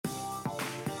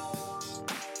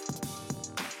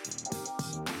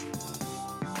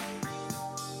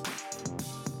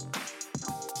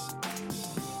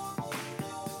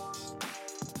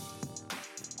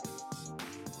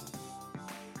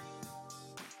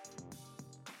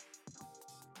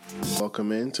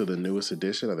Welcome into the newest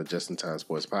edition of the Just in Time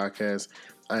Sports Podcast.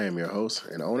 I am your host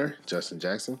and owner, Justin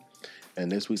Jackson. And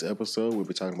this week's episode, we'll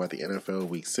be talking about the NFL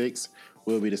Week 6.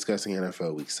 We'll be discussing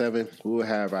NFL Week 7. We will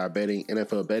have our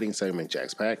NFL betting segment,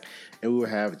 Jack's Pack, and we will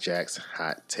have Jack's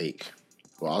Hot Take.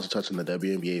 We'll also touch on the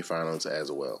WNBA Finals as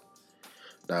well.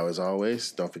 Now, as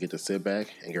always, don't forget to sit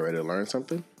back and get ready to learn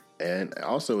something. And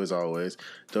also, as always,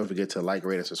 don't forget to like,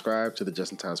 rate, and subscribe to the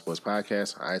Just in Time Sports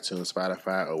Podcast on iTunes,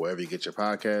 Spotify, or wherever you get your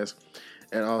podcasts.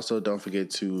 And also, don't forget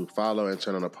to follow and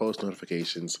turn on the post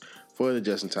notifications for the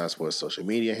Just in Time Sports social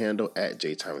media handle at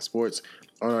JTimeSports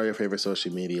on all your favorite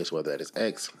social medias, whether that is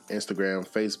X, Instagram,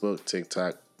 Facebook,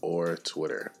 TikTok, or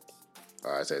Twitter.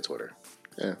 Oh, I said Twitter.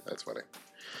 Yeah, that's funny.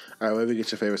 All right, wherever you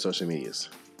get your favorite social medias.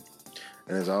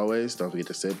 And as always, don't forget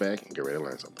to sit back and get ready to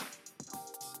learn something.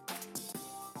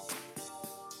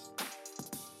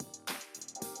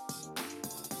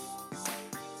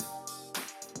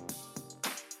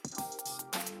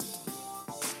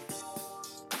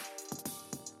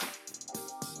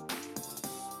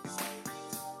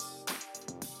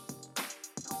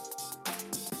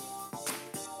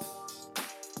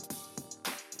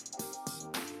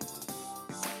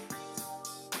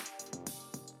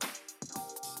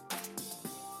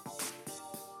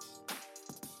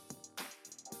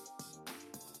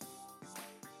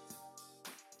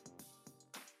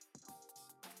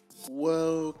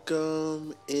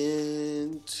 Welcome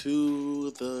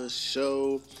into the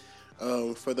show.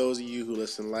 For those of you who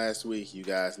listened last week, you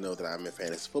guys know that I'm in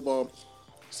fantasy football,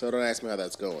 so don't ask me how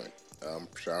that's going. I'm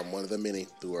sure I'm one of the many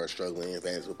who are struggling in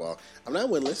fantasy football. I'm not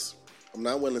winless. in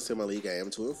my league. I am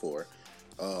 2-4.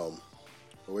 But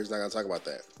we're just not going to talk about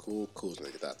that. Cool. Just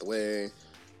going to get that out the way.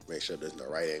 Make sure there's no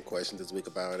right-hand questions this week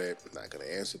about it. I'm not going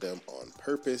to answer them on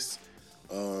purpose.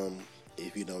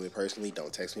 If you know me personally,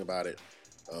 don't text me about it.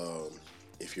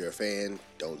 If you're a fan,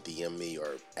 don't DM me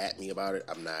or at me about it.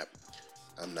 I'm not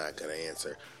gonna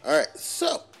answer. All right,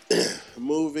 so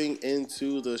moving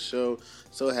into the show.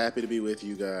 So happy to be with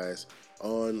you guys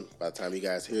on, by the time you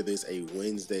guys hear this, a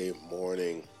Wednesday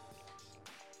morning.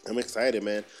 I'm excited,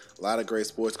 man. A lot of great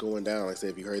sports going down. Like I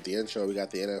said, if you heard the intro, we got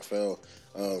the NFL,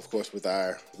 of course, with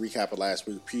our recap of last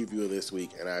week, preview of this week,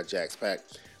 and our Jack's Pack.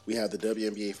 We have the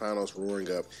WNBA Finals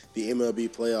roaring up. The MLB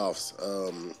playoffs.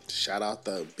 Shout out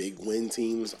the big win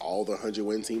teams. All the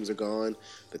 100-win teams are gone.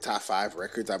 The top 5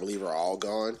 records, I believe, are all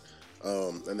gone.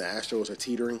 And the Astros are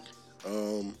teetering.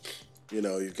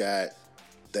 You've got,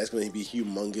 that's going to be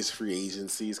humongous free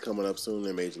agencies coming up soon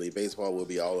in Major League Baseball. We'll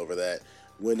be all over that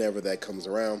whenever that comes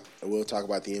around. And we'll talk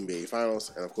about the NBA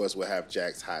Finals. And, of course, we'll have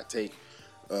Jack's Hot Take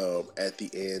at the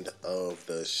end of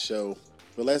the show.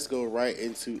 But let's go right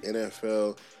into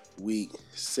NFL Week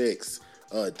 6,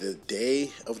 the day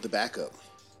of the backup.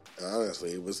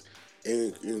 Honestly, it was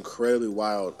incredibly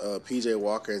wild. P.J.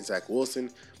 Walker and Zach Wilson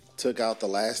took out the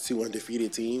last 2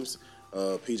 undefeated teams.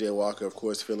 P.J. Walker, of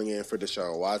course, filling in for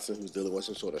Deshaun Watson, who's dealing with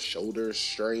some sort of shoulder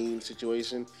strain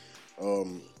situation.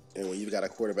 And when you've got a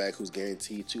quarterback who's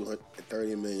guaranteed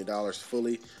 $230 million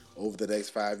fully over the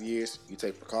next 5 years, you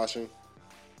take precaution.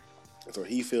 So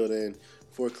he filled in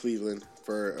for Cleveland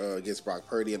against Brock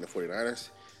Purdy and the 49ers.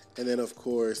 And then, of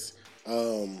course,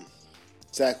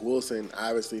 Zach Wilson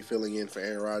obviously filling in for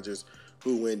Aaron Rodgers,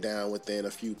 who went down within a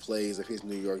few plays of his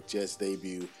New York Jets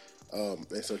debut.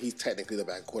 And so he's technically the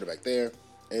backup quarterback there.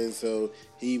 And so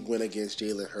he went against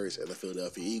Jalen Hurts and the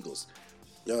Philadelphia Eagles.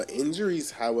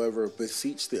 Injuries, however,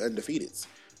 beseech the undefeateds.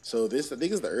 So this, I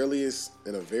think, is the earliest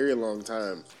in a very long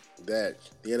time that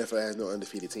the NFL has no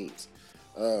undefeated teams.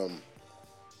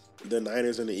 The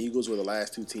Niners and the Eagles were the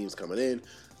last 2 teams coming in.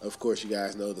 Of course, you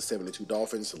guys know the 72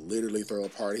 Dolphins literally throw a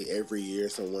party every year.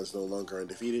 Someone's no longer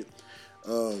undefeated.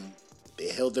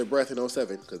 They held their breath in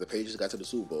 2007 because the Patriots got to the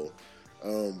Super Bowl.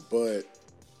 But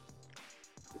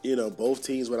both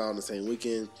teams went out on the same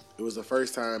weekend. It was the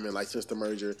first time since the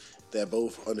merger that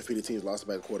both undefeated teams lost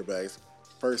back quarterbacks.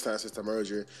 First time since the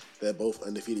merger that both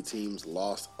undefeated teams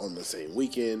lost on the same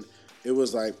weekend. It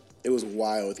was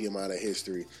wild the amount of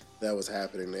history that was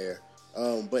happening there.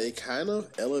 But it kind of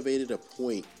elevated a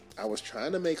point I was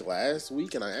trying to make last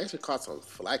week, and I actually caught some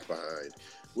flack behind,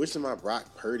 which is my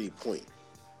Brock Purdy point.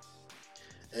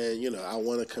 And, I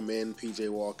want to commend P.J.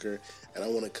 Walker, and I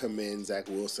want to commend Zach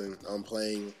Wilson on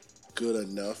playing good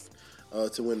enough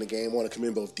to win the game. I want to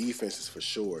commend both defenses for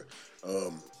sure.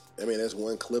 There's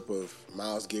one clip of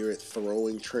Myles Garrett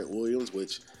throwing Trent Williams,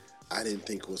 which I didn't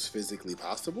think was physically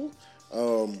possible.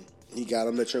 He got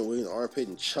under Trent Williams' armpit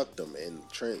and chucked him, and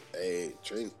Trent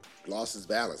lost his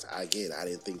balance. I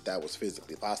didn't think that was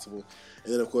physically possible.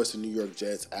 And then, of course, the New York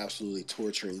Jets absolutely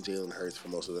torturing Jalen Hurts for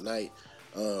most of the night.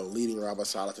 leading Robert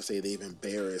Saleh to say they've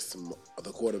embarrassed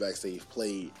the quarterbacks they've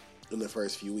played in the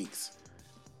first few weeks.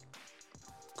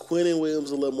 Quinn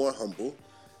Williams a little more humble,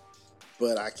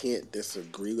 but I can't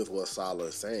disagree with what Saleh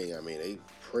is saying. I mean, they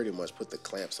pretty much put the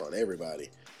clamps on everybody.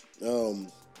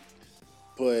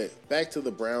 But back to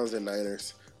the Browns and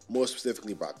Niners, more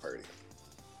specifically Brock Purdy.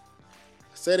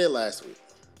 I said it last week.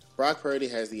 Brock Purdy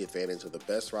has the advantage of the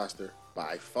best roster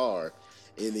by far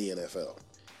in the NFL.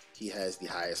 He has the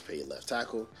highest paid left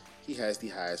tackle. He has the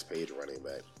highest paid running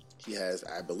back. He has,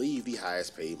 I believe, the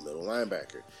highest paid middle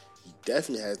linebacker. He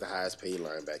definitely has the highest paid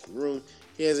linebacking room.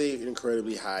 He has an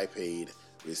incredibly high paid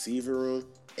receiver room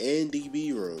and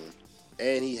DB room.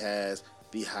 And he has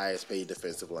the highest paid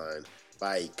defensive line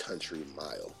by a country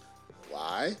mile.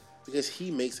 Why? Because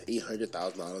he makes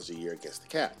 $800,000 a year against the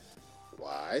cap.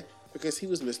 Why? Because he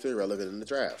was Mr. Irrelevant in the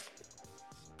draft.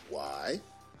 Why?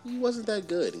 He wasn't that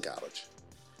good in college.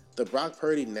 The Brock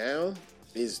Purdy now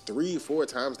is 3-4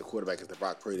 times the quarterback as the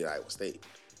Brock Purdy at Iowa State.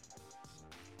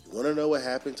 You want to know what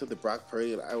happened to the Brock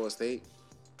Purdy at Iowa State?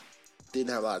 Didn't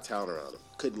have a lot of talent around him.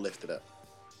 Couldn't lift it up.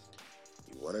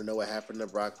 You want to know what happened to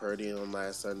Brock Purdy on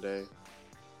last Sunday?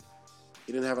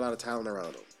 He didn't have a lot of talent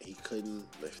around him. He couldn't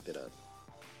lift it up.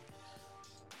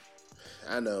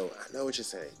 I know what you're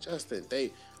saying. Justin,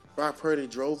 Brock Purdy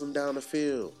drove him down the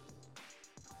field,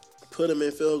 put him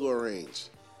in field goal range,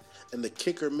 and the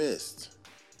kicker missed.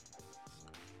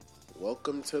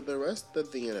 Welcome to the rest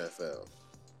of the NFL.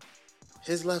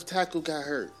 His left tackle got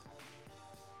hurt.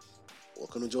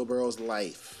 Welcome to Joe Burrow's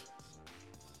life.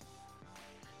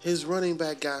 His running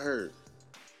back got hurt.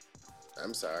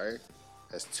 I'm sorry.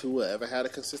 Has Tua ever had a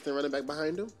consistent running back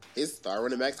behind him? His star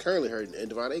running back's currently hurt, and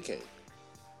Devon A. came.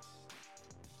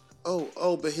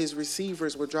 But his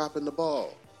receivers were dropping the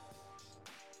ball.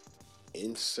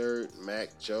 Insert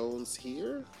Mac Jones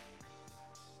here.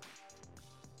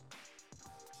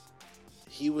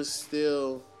 He was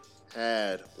still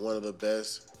had one of the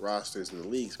best rosters in the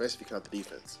league, especially if you count the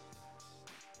defense.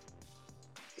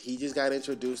 He just got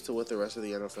introduced to what the rest of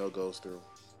the NFL goes through.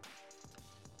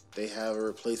 They have a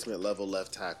replacement level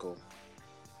left tackle.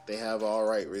 They have all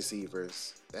right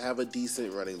receivers. They have a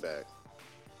decent running back.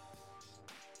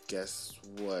 Guess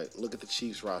what? Look at the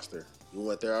Chiefs roster. You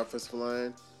want their offensive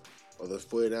line or the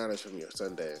 49ers from your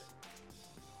Sunday?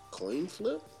 Coin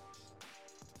flip?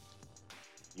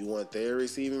 You want their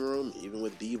receiving room, even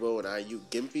with Debo and Ayuk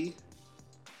Gimpy?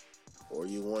 Or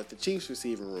you want the Chiefs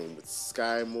receiving room with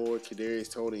Sky Moore,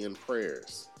 Kadarius Toney, and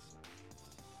Prayers?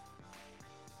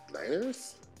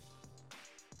 Niners?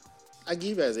 I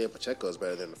give you Isaiah Pacheco is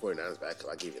better than the 49ers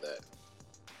backup. I give you that.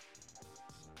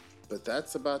 But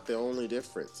that's about the only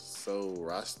difference. So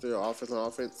roster,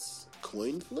 offense,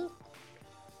 coin flip?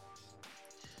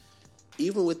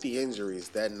 Even with the injuries,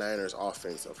 that Niners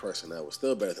offensive personnel was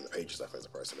still better than the Patriots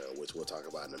offensive personnel, which we'll talk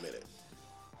about in a minute.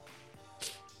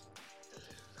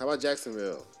 How about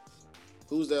Jacksonville?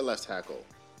 Who's their left tackle?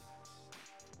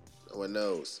 No one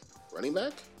knows. Running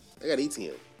back? They got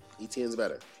Etienne. Etienne's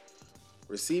better.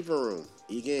 Receiver room.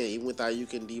 Again, even with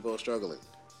Ayuk and Debo struggling.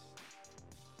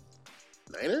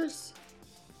 Niners?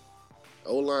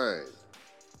 O-line.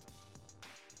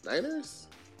 Niners?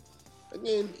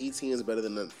 Again, Etienne's better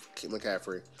than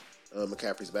McCaffrey.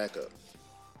 McCaffrey's backup.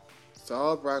 So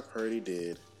all Brock Purdy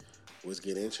did was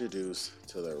get introduced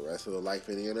to the rest of the life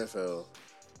in the NFL,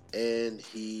 and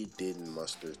he didn't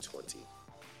muster 20.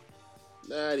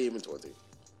 Not even 20.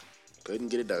 Couldn't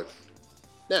get it done.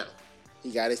 Now,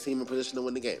 he got his team in position to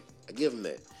win the game. I give him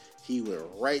that. He went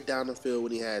right down the field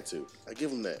when he had to. I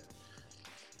give him that.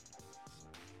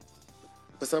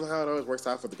 But somehow it always works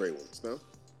out for the great ones, no?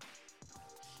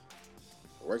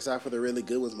 It works out for the really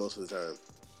good ones most of the time.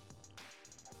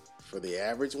 For the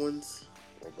average ones,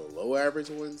 or below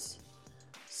average ones,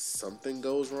 something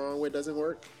goes wrong where it doesn't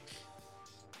work.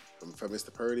 For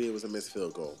Mr. Purdy, it was a missed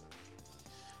field goal.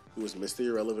 He was Mr.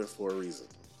 Irrelevant for a reason.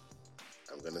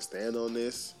 I'm going to stand on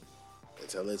this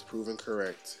until it's proven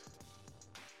correct.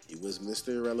 He was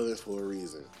Mr. Irrelevant for a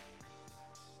reason.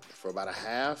 For about a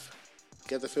half, he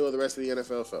got to feel what the rest of the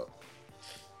NFL felt.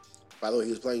 By the way,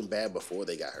 he was playing bad before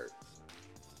they got hurt.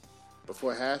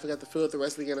 Before half, he got to feel what the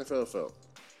rest of the NFL felt.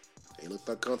 He looked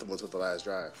uncomfortable until the last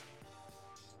drive.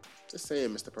 Just saying,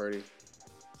 Mr. Purdy.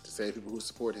 Just saying, people who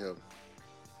support him.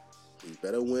 He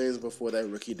better wins before that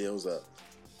rookie deal's up.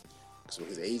 Because when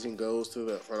his agent goes to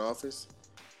the front office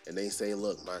and they say,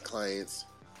 look, my client's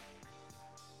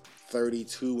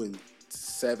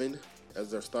 32-7 as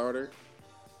their starter,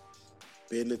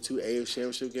 been to 2 AFC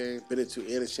championship games, been to 2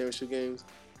 NFC championship games,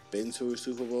 been to a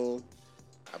Super Bowl.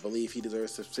 I believe he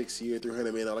deserves a 6-year,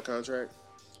 $300 million contract.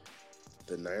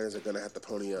 The Niners are going to have to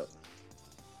pony up.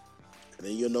 And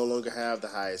then you'll no longer have the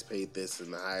highest paid this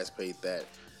and the highest paid that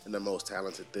and the most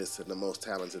talented this and the most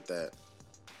talented that.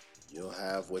 You'll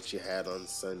have what you had on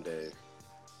Sunday,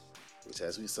 which,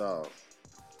 as we saw,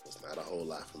 was not a whole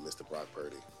lot from Mr. Brock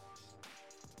Purdy.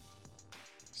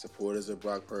 Supporters of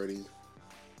Brock Purdy,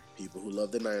 people who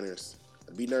love the Niners,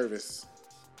 would be nervous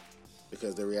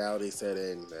because the reality set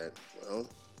in that, well,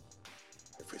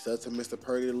 if it's up to Mr.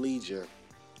 Purdy to lead you,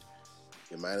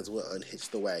 you might as well unhitch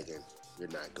the wagon. You're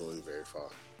not going very far.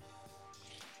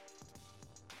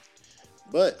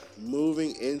 But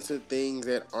moving into things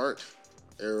that aren't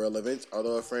irrelevant,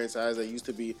 although a franchise that used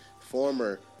to be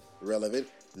former relevant,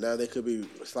 now they could be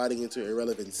sliding into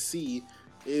irrelevancy,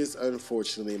 is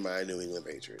unfortunately my New England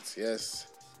Patriots. Yes,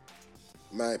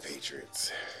 my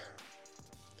Patriots.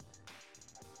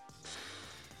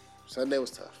 Sunday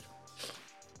was tough.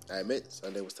 I admit,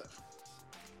 Sunday was tough.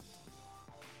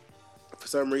 For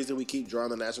some reason, we keep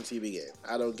drawing the national TV game.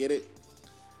 I don't get it,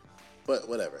 but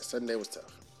whatever. Sunday was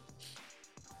tough.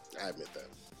 I admit that.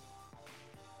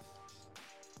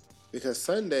 Because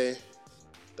Sunday,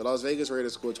 the Las Vegas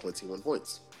Raiders scored 21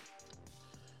 points.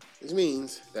 Which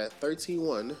means that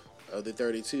 31 of the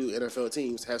 32 NFL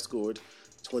teams have scored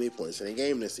 20 points in a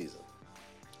game this season.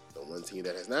 The one team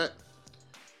that has not,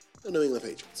 the New England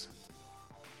Patriots.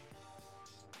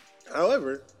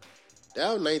 However,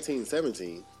 down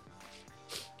 19-17,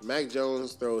 Mac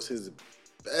Jones throws his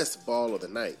best ball of the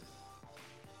night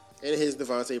and hits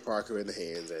Devontae Parker in the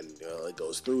hands, and it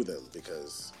goes through them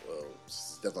because, well,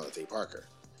 it's Devontae Parker.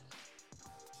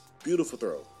 Beautiful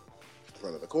throw.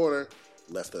 Front of the corner,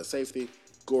 left of the safety,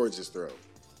 gorgeous throw.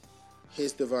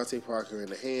 Hits Devontae Parker in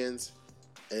the hands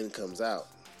and comes out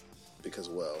because,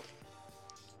 well,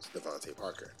 it's Devontae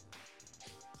Parker.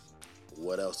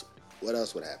 What else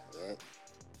would happen, right?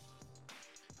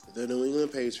 The New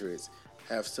England Patriots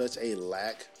have such a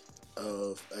lack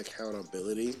of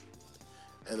accountability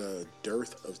and a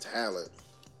dearth of talent,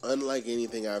 unlike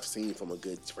anything I've seen from a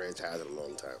good franchise in a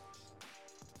long time.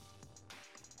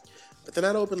 But they're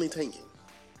not openly tanking.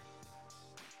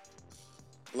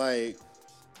 Like,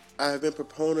 I have been a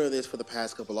proponent of this for the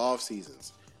past couple off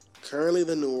seasons. Currently,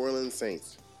 the New Orleans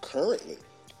Saints are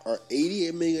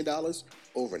 $88 million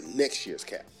over next year's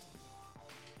cap.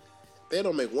 They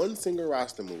don't make one single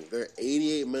roster move. They're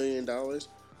 $88 million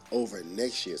over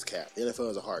next year's cap. The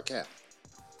NFL is a hard cap.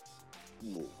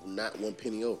 Not one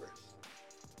penny over.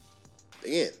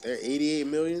 Again, they're $88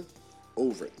 million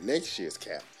over next year's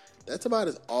cap. That's about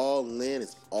as all in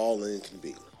can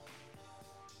be.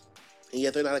 And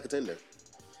yet they're not a contender.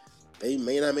 They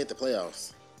may not make the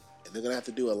playoffs. And they're going to have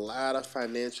to do a lot of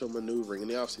financial maneuvering in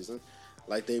the offseason,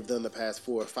 like they've done the past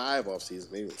 4 or 5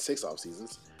 offseasons, maybe 6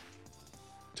 offseasons,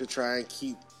 to try and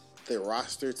keep the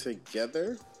roster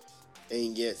together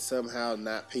and yet somehow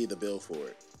not pay the bill for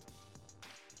it.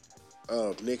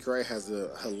 Nick Wright has a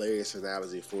hilarious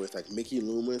analogy for it. It's like Mickey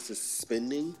Loomis is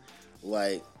spending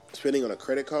on a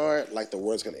credit card like the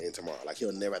world's going to end tomorrow. Like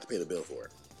he'll never have to pay the bill for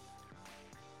it.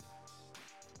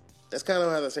 That's kind of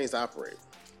how the Saints operate.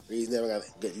 He's never going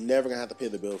to have to pay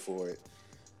the bill for it,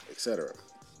 etc.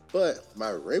 But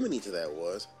my remedy to that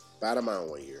was buy them out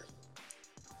 1 year.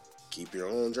 Keep your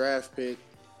own draft pick.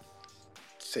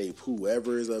 Say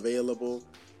whoever is available,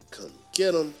 come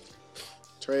get them.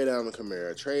 Trade Alvin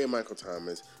Kamara, trade Michael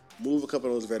Thomas, move a couple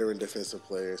of those veteran defensive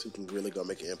players who can really go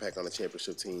make an impact on the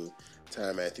championship team.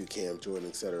 Tyrann Mathieu, Cam Jordan,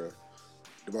 etc.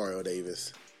 DeMario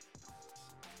Davis.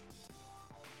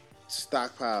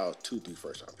 Stockpile 2-3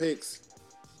 first-round picks,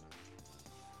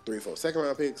 3-4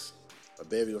 second-round picks, a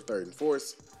bevy of third and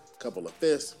fourths, a couple of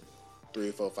fifths, 3,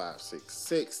 4, 5, 6,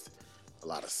 sixth, a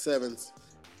lot of sevens.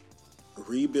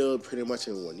 Rebuild pretty much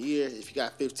in 1 year. If you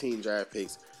got 15 draft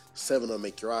picks, 7 will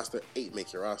make your roster, 8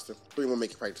 make your roster, 3 will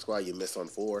make your practice squad, you miss on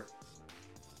 4.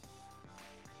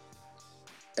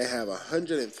 And have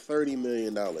 $130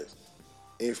 million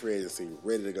in free agency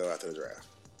ready to go after the draft.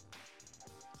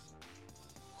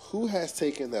 Who has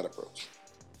taken that approach?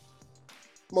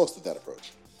 Most of that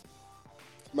approach.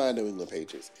 My New England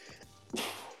Patriots.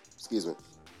 Excuse me.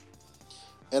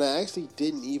 And I actually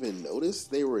didn't even notice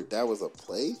that was a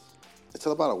play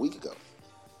until about a week ago,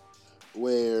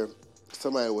 where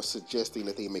somebody was suggesting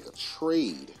that they make a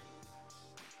trade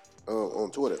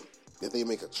on Twitter. That they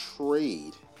make a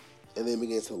trade and then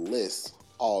begin to list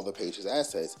all the Patriots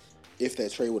assets if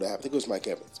that trade would have happened. I think it was Mike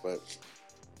Evans,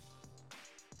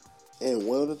 and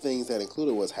one of the things that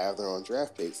included was have their own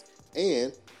draft picks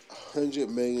and $100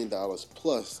 million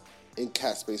plus in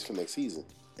cap space for next season.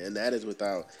 And that is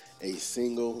without a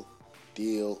single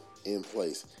deal in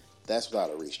place. That's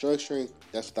without a restructuring.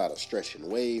 That's without a stretch and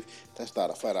wave. That's without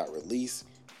a flat-out release.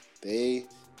 They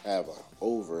have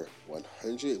over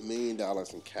 $100 million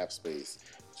in cap space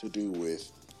to do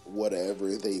with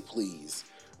whatever they please.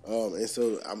 And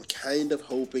so I'm kind of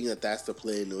hoping that that's the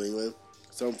play in New England.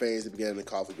 Some fans are beginning to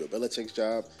call for Bill Belichick's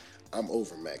job. I'm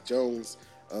over Mac Jones.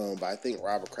 But I think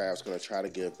Robert Kraft's going to try to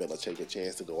give Belichick a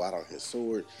chance to go out on his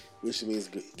sword, which means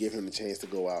give him the chance to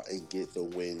go out and get the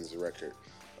wins record.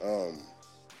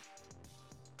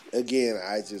 Again,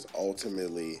 I just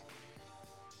ultimately,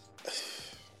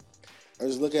 I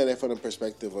just look at it from the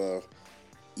perspective of,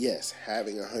 yes,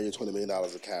 having $120 million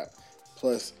of cap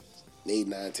plus 8,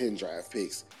 9, 10 draft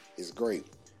picks is great.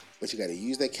 But you got to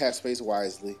use that cap space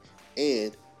wisely,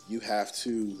 and you have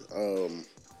to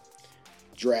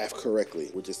draft correctly,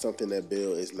 which is something that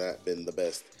Bill has not been the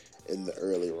best in the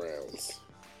early rounds.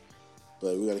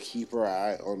 But we're going to keep our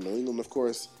eye on New England, of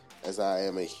course, as I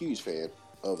am a huge fan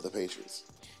of the Patriots.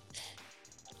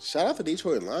 Shout out to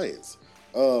Detroit Lions.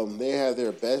 They have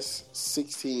their best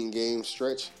 16-game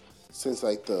stretch since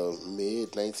like the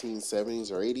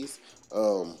mid-1970s or 80s,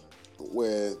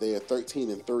 where they are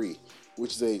 13-3,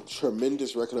 which is a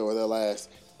tremendous record over their last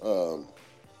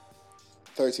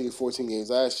 13, 14 games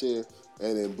last year,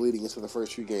 and then bleeding into the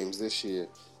first few games this year.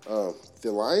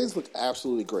 The Lions look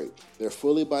absolutely great. They're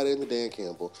fully bought into Dan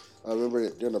Campbell. I remember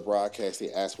during the broadcast,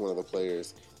 they asked one of the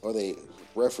players, or they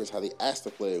referenced how they asked the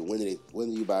player, when did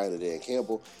you buy into Dan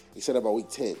Campbell? He said about week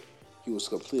 10. He was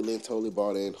completely and totally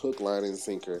bought in, hook, line, and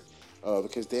sinker.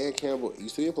 Because Dan Campbell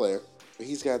used to be a player, but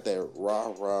he's got that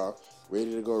rah,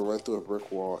 ready to go run through a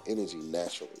brick wall energy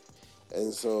naturally.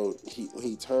 And so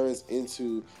he turns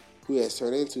into who he has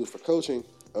turned into for coaching.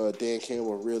 Dan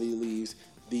Campbell really leaves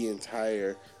the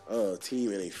entire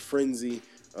team in a frenzy.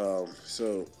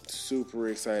 So super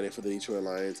excited for the Detroit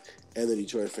Lions and the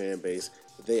Detroit fan base.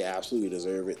 They absolutely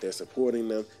deserve it. They're supporting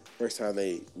them. First time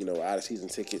they, out of season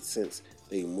tickets since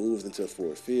they moved into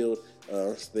Ford Field.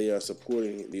 They are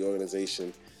supporting the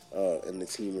organization, and the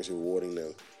team is rewarding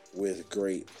them with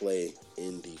great play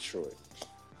in Detroit.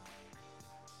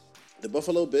 The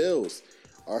Buffalo Bills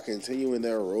are continuing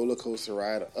their roller coaster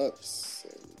ride of ups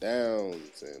and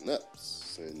downs and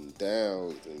ups and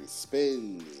downs and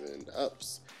spins and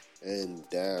ups and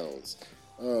downs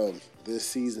this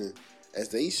season as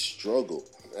they struggle.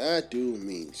 I do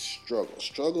mean struggle.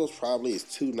 Struggle probably is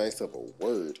too nice of a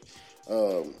word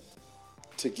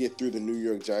to get through the New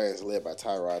York Giants led by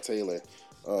Tyrod Taylor.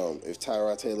 If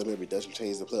Tyrod Taylor maybe doesn't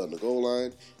change the play on the goal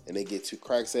line and they get 2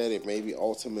 cracks at it, maybe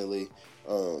ultimately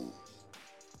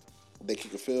they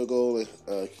kick a field goal and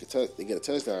they get a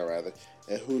touchdown rather,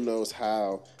 and who knows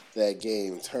how that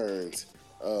game turns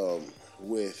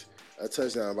with a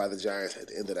touchdown by the Giants at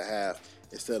the end of the half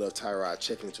instead of Tyrod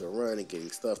checking to a run and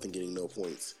getting stuffed and getting no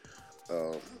points.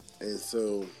 And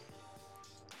so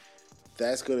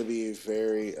that's going to be a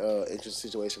very interesting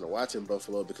situation to watch in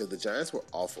Buffalo because the Giants were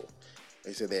awful.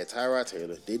 They said they had Tyrod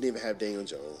Taylor. They didn't even have Daniel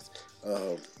Jones.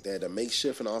 They had a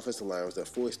makeshift in offensive line. It was their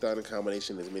 4th starting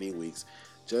combination in as many weeks.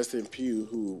 Justin Pugh,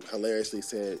 who hilariously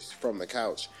said from the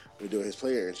couch when doing his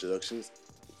player introductions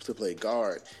to play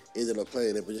guard, ended up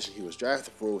playing the position he was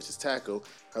drafted for, which is tackle.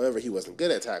 However, he wasn't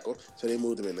good at tackle, so they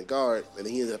moved him into guard, and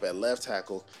he ended up at left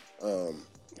tackle,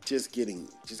 just getting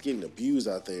abused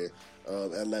out there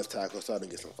at left tackle, starting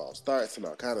to get some false starts and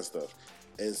all kind of stuff.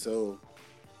 And so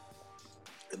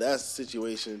that's the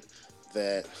situation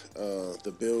that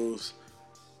the Bills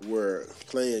were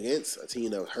playing against, a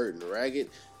team that was hurt and ragged,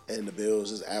 and the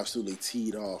Bills just absolutely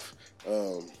teed off,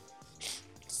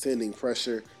 sending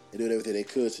pressure and doing everything they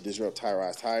could to disrupt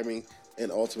Tyrod's timing,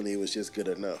 and ultimately it was just good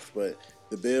enough. But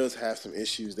the Bills have some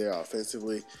issues there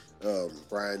offensively.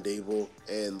 Brian Dable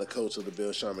and the coach of the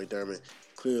Bills, Sean McDermott,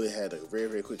 clearly had a very,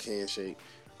 very quick handshake,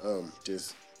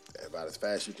 just about as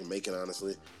fast as you can make it,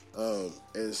 honestly.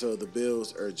 And so the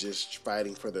Bills are just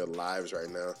fighting for their lives right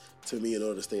now, to me, in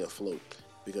order to stay afloat,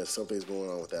 because something's going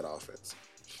on with that offense.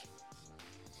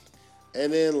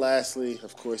 And then lastly,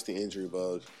 of course, the injury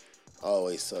bug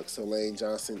always sucks. So Lane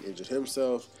Johnson injured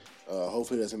himself.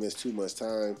 Hopefully he doesn't miss too much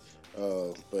time,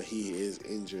 but he is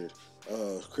injured.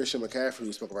 Christian McCaffrey, who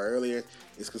we spoke about earlier,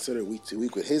 is considered week to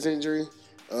week with his injury.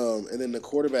 And then the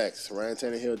quarterbacks, Ryan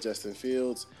Tannehill, Justin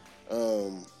Fields,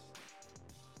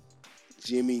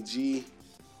 Jimmy G,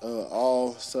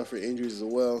 all suffered injuries as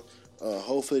well.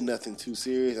 Hopefully nothing too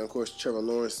serious. And of course, Trevor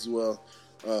Lawrence as well.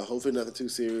 Hopefully nothing too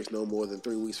serious, no more than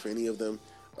 3 weeks for any of them.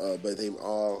 But they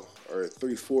all, or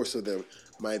 3/4 of them,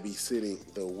 might be sitting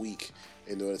the week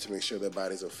in order to make sure their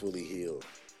bodies are fully healed.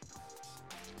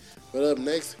 But up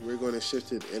next, we're going to shift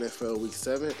to the NFL Week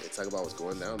 7 and talk about what's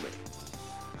going down there.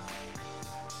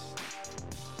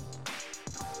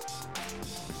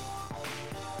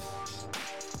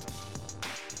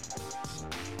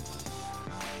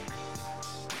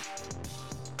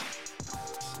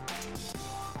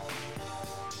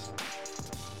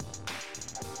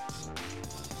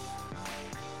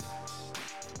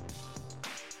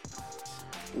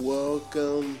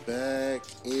 Welcome back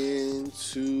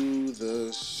into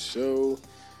the show.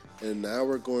 And now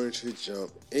we're going to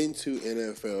jump into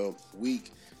NFL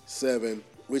Week 7,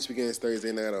 which begins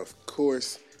Thursday night, of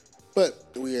course. But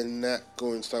we are not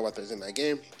going to talk about Thursday night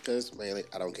game because, mainly,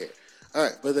 I don't care. All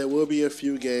right, but there will be a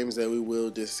few games that we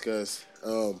will discuss.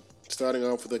 Starting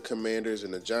off with the Commanders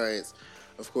and the Giants.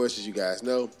 Of course, as you guys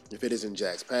know, if it isn't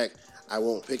Jack's Pack, I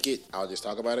won't pick it. I'll just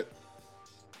talk about it.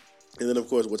 And then, of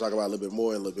course, we'll talk about a little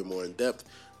bit more in depth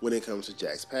when it comes to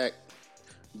Jack's Pack.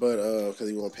 But because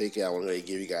he won't pick it, I want to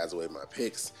give you guys away my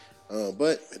picks.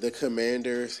 But the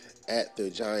Commanders at the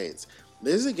Giants.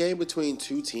 This is a game between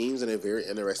two teams in a very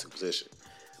interesting position.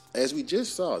 As we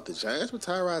just saw, the Giants with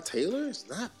Tyrod Taylor is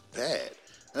not bad.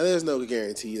 Now, there's no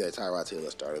guarantee that Tyrod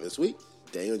Taylor started this week.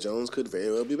 Daniel Jones could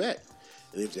very well be back.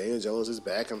 And if Daniel Jones is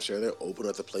back, I'm sure they'll open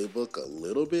up the playbook a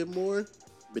little bit more.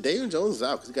 But Daniel Jones is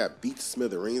out because he got beat to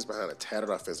smithereens behind a tattered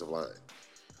offensive line.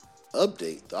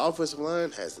 Update, the offensive line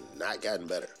has not gotten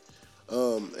better.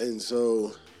 And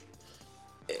so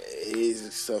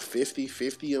it's a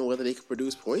 50-50 on whether they can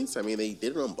produce points. I mean, they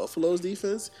did it on Buffalo's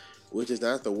defense, which is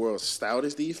not the world's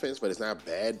stoutest defense, but it's not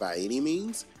bad by any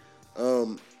means.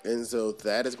 And so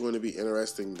that is going to be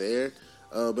interesting there.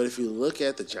 But if you look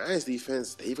at the Giants'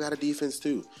 defense, they've got a defense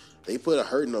too. They put a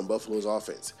hurting on Buffalo's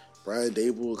offense. Brian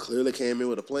Dable clearly came in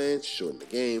with a plan, shorten the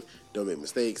game, don't make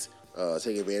mistakes,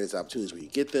 take advantage of opportunities when you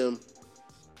get them.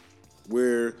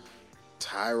 Where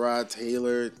Tyrod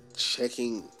Taylor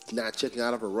not checking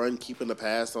out of a run, keeping the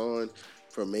pass on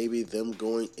for maybe them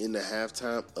going into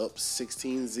halftime up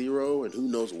 16-0, and who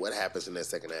knows what happens in that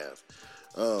second half.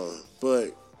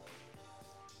 But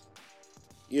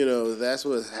you know, that's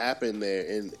what happened there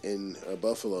in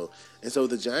Buffalo. And so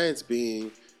the Giants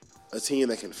being a team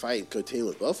that can fight, good team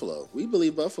with Buffalo, we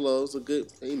believe Buffalo's a good,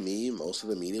 most of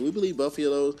the media, we believe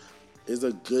Buffalo is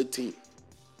a good team.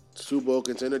 Super Bowl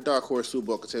contender, dark horse Super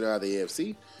Bowl contender out of the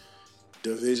AFC.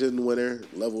 Division winner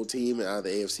level team out of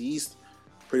the AFC East.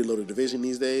 Pretty loaded division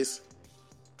these days.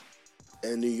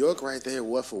 And New York right there,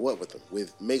 what for what with them?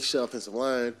 With makeshift offensive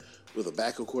line, with a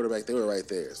backup quarterback, they were right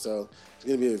there. So it's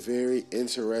going to be a very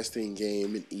interesting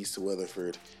game in East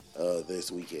Weatherford this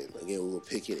weekend. Again, we will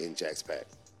pick it in Jack's Pack.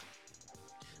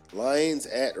 Lions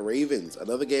at Ravens,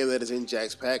 another game that is in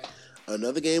Jack's Pack.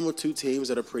 Another game with two teams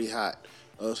that are pretty hot.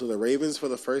 So the Ravens, for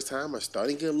the first time, are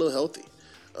starting to get a little healthy.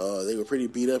 They were pretty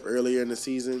beat up earlier in the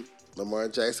season. Lamar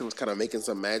Jackson was kind of making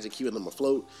some magic, keeping them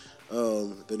afloat.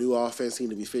 The new offense seemed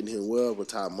to be fitting him well with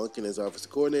Todd Monken as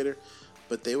offensive coordinator.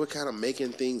 But they were kind of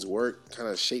making things work, kind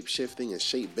of shape-shifting and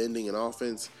shape-bending an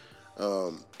offense,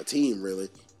 a team really,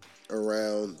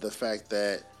 around the fact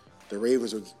that the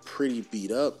Ravens were pretty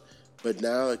beat up. But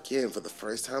now, again, for the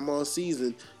first time all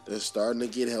season, they're starting to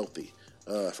get healthy.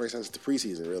 First time since the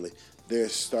preseason, really. They're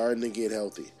starting to get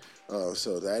healthy.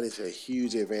 So that is a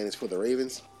huge advantage for the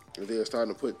Ravens. They're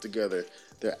starting to put together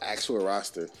their actual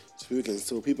roster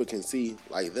so people can see,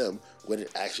 like them, what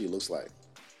it actually looks like.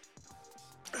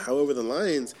 However, the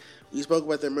Lions, we spoke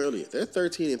about them earlier. They're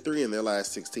 13-3 in their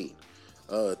last 16.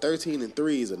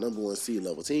 13-3 is a number one seed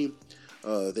level team.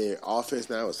 Their offense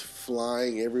now is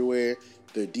flying everywhere.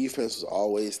 Their defense is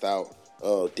always stout.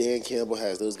 Dan Campbell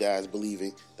has those guys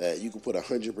believing that you can put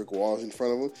 100 brick walls in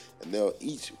front of them, and they'll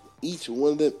each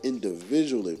one of them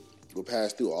individually will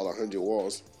pass through all 100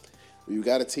 walls. When you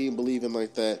got a team believing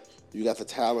like that, you got the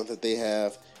talent that they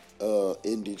have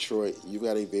in Detroit, you've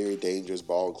got a very dangerous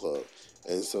ball club.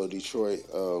 And so Detroit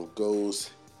goes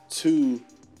to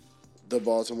the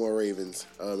Baltimore Ravens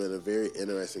in a very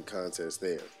interesting contest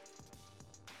there.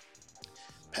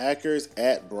 Packers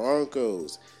at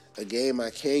Broncos. A game I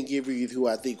can't give you who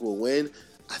I think will win.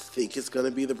 I think it's going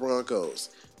to be the Broncos.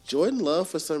 Jordan Love,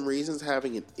 for some reason, is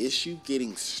having an issue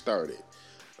getting started.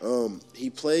 He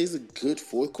plays a good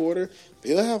fourth quarter, but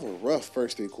he'll have a rough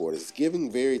first three quarters. It's giving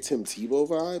very Tim Tebow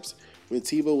vibes, when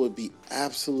Tebow would be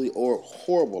absolutely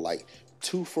horrible, like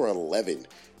 2 for 11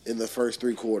 in the first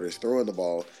three quarters, throwing the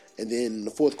ball. And then in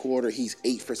the fourth quarter, he's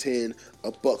 8 for 10,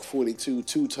 $142,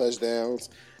 2 touchdowns.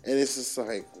 And it's just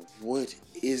like, what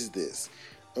is this?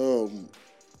 And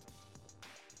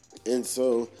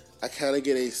so I kind of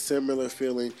get a similar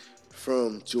feeling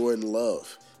from Jordan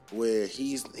Love, where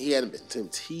he hadn't been Tim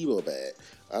Tebow bad.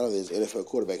 I don't think there's an NFL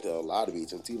quarterback that allowed to be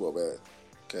Tim Tebow bad,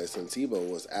 because Tim Tebow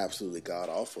was absolutely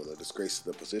god-awful, a disgrace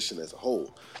to the position as a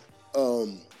whole.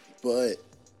 But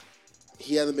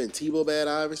he hasn't been Tebow bad,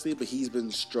 obviously, but he's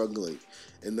been struggling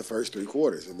in the first three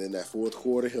quarters. And then that fourth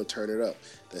quarter, he'll turn it up.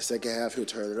 The second half, he'll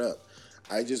turn it up.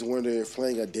 I just wonder if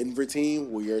playing a Denver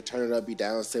team where you're turning up, be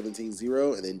down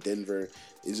 17-0, and then Denver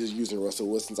is just using Russell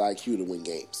Wilson's IQ to win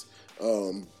games.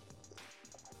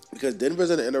 because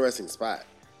Denver's in an interesting spot.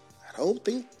 I don't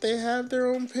think they have their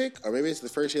own pick, or maybe it's the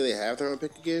first year they have their own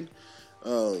pick again.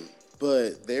 Um,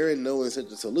 but they're in no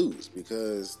incentive to lose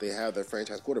because they have their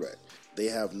franchise quarterback. They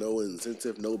have no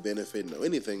incentive, no benefit, no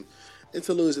anything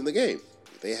into losing the game.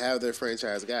 They have their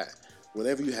franchise guy.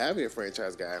 Whenever you have your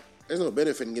franchise guy, there's no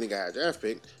benefit in getting a high draft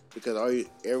pick because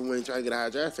everyone trying to get a high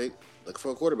draft pick, look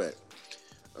for a quarterback.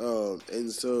 And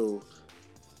so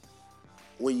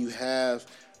when you have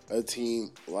a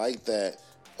team like that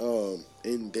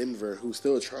in Denver who's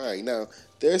still trying. Now,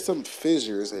 there's some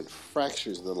fissures and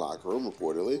fractures in the locker room,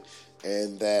 reportedly,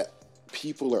 and that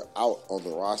people are out on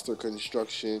the roster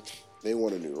construction. They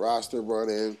want a new roster brought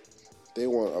in. They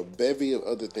want a bevy of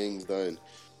other things done.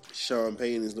 Sean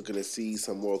Payton is looking to seize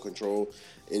some more control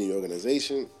in the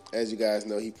organization. As you guys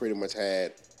know, he pretty much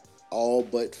had all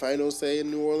but final say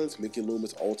in New Orleans. Mickey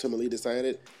Loomis ultimately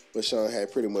decided, but Sean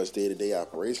had pretty much day-to-day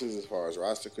operations as far as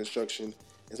roster construction.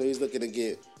 And so he's looking to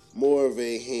get more of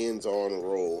a hands-on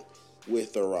role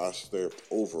with the roster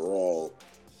overall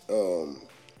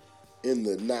in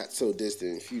the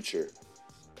not-so-distant future.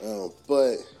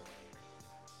 But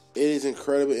it is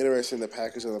incredibly interesting the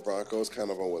Packers and the Broncos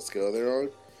kind of on what scale they're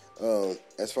on.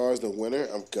 As far as the winner,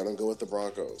 I'm going to go with the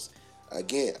Broncos.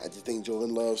 Again, I just think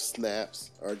Jordan Love's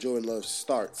starts are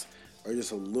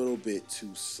just a little bit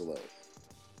too slow.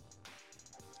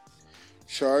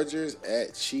 Chargers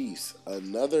at Chiefs.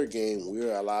 Another game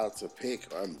we're allowed to pick.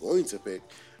 I'm going to pick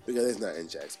because it's not in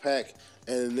Jack's pack.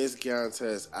 And in this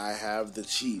contest, I have the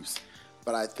Chiefs.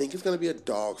 But I think it's going to be a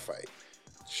dogfight.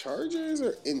 Chargers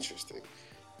are interesting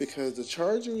because the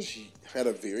Chargers had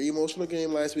a very emotional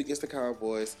game last week against the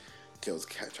Cowboys. It was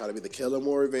trying to be the Killer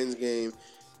Moore revenge game.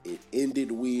 It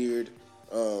ended weird.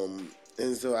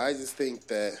 And so I just think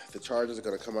that the Chargers are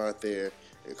going to come out there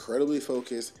incredibly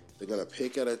focused. They're going to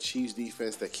pick at a Chiefs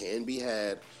defense that can be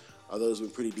had. Although it's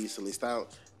been pretty decently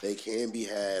stout, they can be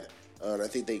had. And I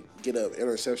think they get an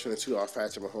interception or two off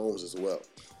Patrick Mahomes as well.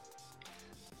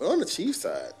 But on the Chiefs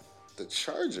side, the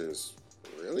Chargers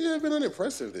really have been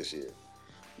unimpressive this year.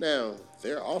 Now,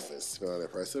 their offense has been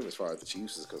unimpressive as far as the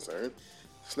Chiefs is concerned.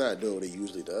 It's not doing what it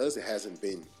usually does. It hasn't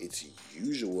been its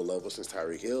usual level since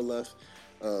Tyreek Hill left.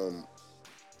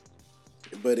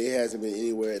 But it hasn't been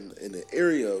anywhere in the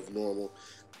area of normal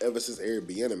ever since Eric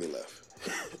Bieniemy left.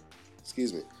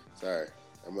 Excuse me. Sorry.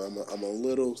 I'm a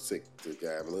little sick I'm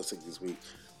a little sick this week,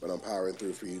 but I'm powering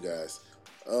through for you guys.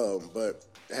 But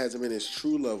it hasn't been its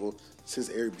true level since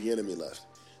Eric Bieniemy left,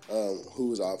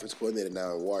 who is offensive coordinator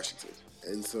now in Washington.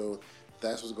 And so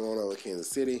that's what's going on with Kansas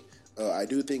City. I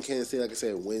do think Kansas City, like I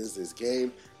said, wins this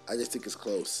game. I just think it's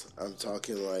close. I'm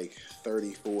talking like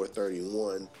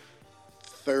 34-31,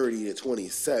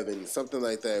 30-27, something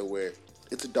like that, where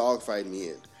it's a dogfight in the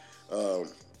end.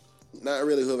 Not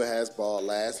really whoever has ball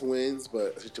last wins,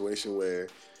 but a situation where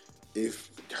if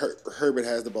Herbert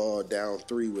has the ball down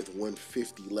 3 with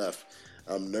 150 left,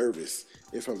 I'm nervous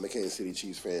if I'm the Kansas City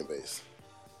Chiefs fan base.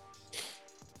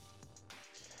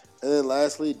 And then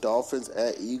lastly, Dolphins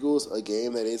at Eagles, a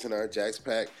game that is in our Jacks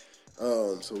pack,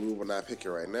 so we will not pick it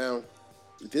right now.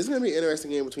 This is going to be an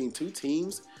interesting game between two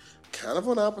teams kind of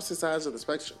on opposite sides of the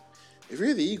spectrum. If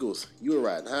you're the Eagles, you were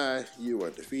riding high, you were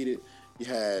undefeated, you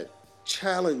had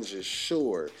challenges,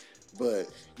 sure, but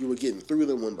you were getting through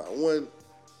them one by one,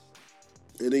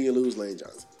 and then you lose Lane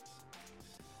Johnson.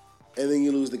 And then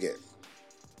you lose the game.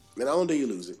 And not only do you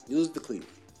lose it, you lose to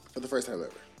Cleveland for the first time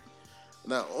ever.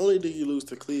 Not only do you lose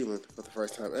to Cleveland for the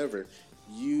first time ever,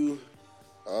 you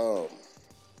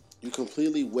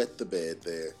completely wet the bed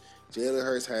there. Jalen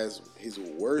Hurts has his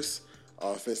worst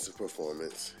offensive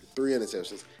performance, 3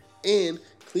 interceptions, and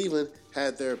Cleveland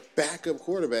had their backup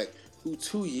quarterback who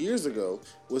 2 years ago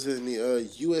was in the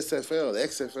USFL, the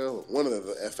XFL, one of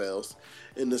the FLs,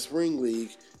 in the spring league,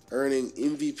 earning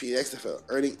MVP, XFL,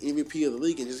 earning MVP of the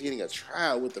league and just getting a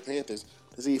tryout with the Panthers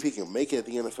to see if he can make it at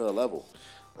the NFL level.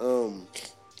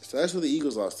 So that's what the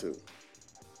Eagles lost to.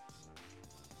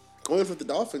 Going for the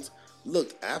Dolphins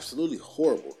looked absolutely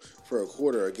horrible for a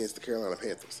quarter against the Carolina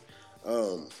Panthers,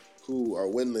 who are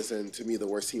winless and, to me, the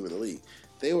worst team in the league.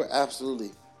 They were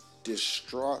absolutely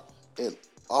distraught and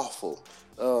awful,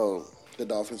 the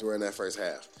Dolphins were in that first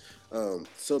half.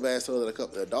 So bad so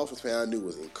that the Dolphins fan I knew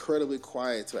was incredibly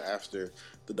quiet till after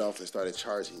the Dolphins started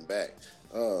charging back.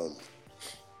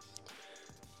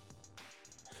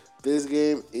 This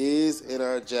game is in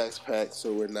our Jacks pack,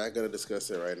 so we're not going to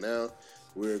discuss it right now.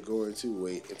 We're going to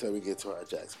wait until we get to our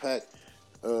Jacks pack,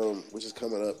 which is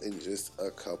coming up in just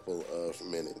a couple of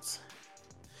minutes.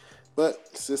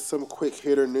 But just some quick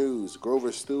hitter news.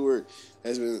 Grover Stewart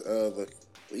has been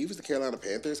he was the Carolina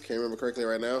Panthers, can't remember correctly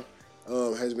right now.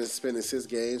 has been suspended 6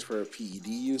 games for PED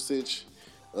usage.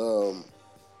 Um,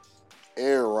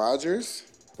 Aaron Rodgers,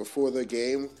 before the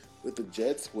game with the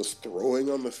Jets, was throwing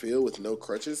on the field with no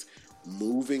crutches,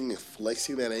 moving and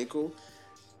flexing that ankle.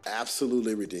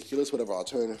 Absolutely ridiculous. Whatever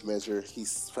alternative measure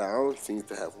he's found seems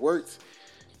to have worked.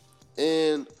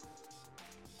 And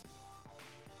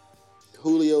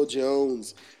Julio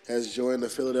Jones has joined the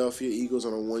Philadelphia Eagles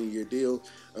on a 1-year deal.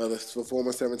 The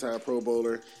former 7-time Pro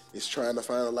Bowler is trying to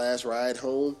find a last ride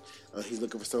home. He's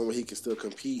looking for somewhere he can still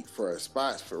compete for a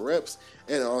spot, for reps,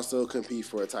 and also compete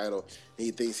for a title. And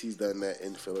he thinks he's done that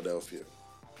in Philadelphia.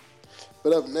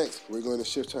 But up next, we're going to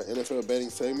shift to our NFL betting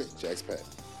segment, Jack's Pack.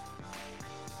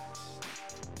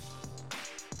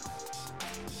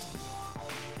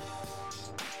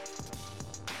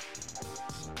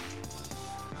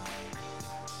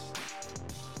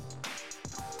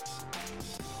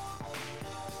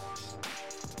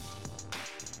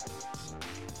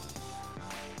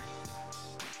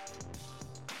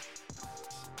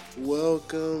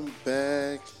 Welcome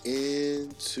back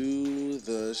into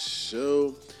the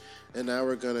show. And now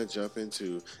we're going to jump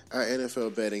into our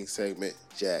NFL betting segment,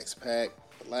 Jack's Pack.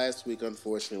 Last week,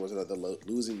 unfortunately, was another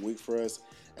losing week for us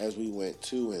as we went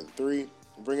 2-3,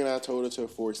 bringing our total to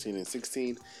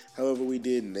 14-16. However, we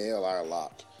did nail our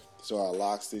lock. So our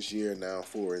locks this year now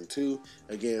 4-2.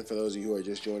 Again, for those of you who are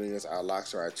just joining us, our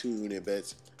locks are our 2-unit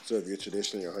bets. So if you're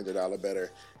traditionally a $100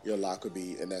 bettor, your lock would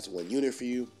be, and that's 1 unit for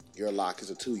you, your lock is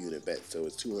a 2-unit bet, so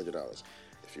it's $200.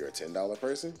 If you're a $10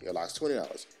 person, your lock's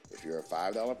 $20. If you're a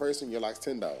 $5 person, your lock's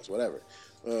 $10, whatever.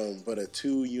 But a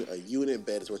unit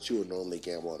bet is what you would normally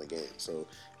gamble on a game. So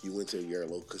if you went to your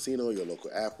local casino, your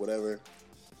local app, whatever,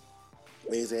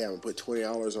 they say I'm going to put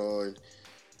 $20 on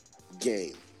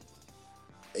game.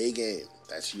 A game,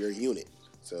 that's your unit.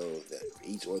 So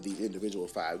each of these individual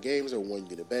 5 games are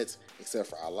 1-unit bets, except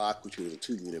for our lock, which is a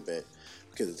 2-unit bet,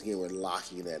 because it's, again, we're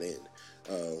locking that in.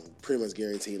 Pretty much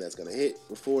guaranteeing that's going to hit.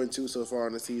 We're 4-2 so far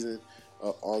in the season.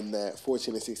 On that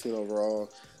 14-16 overall,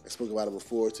 I spoke about it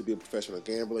before. To be a professional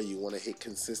gambler, you want to hit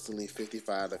consistently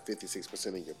 55 to 56%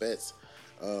 of your bets,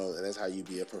 and that's how you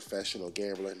be a professional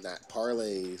gambler, not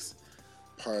parlays.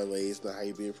 Parlays, not how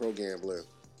you be a pro gambler.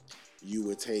 You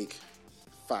would take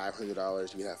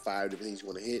 $500. You have 5 different things you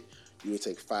want to hit. You would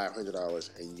take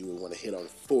 $500, and you would want to hit on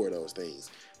 4 of those things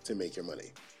to make your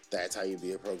money. That's how you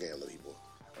be a pro gambler, people.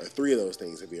 Or 3 of those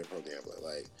things to be a pro gambler.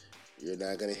 Like, you're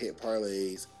not going to hit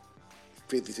parlays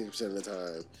 56% of the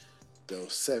time. Those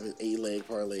 7-8 leg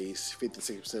parlays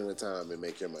 56% of the time and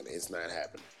make your money. It's not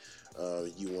happening.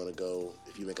 You want to go,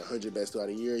 if you make 100 bets throughout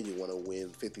a year, you want to win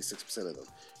 56% of them.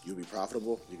 You'll be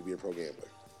profitable. You can be a pro gambler.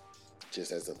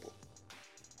 Just that simple.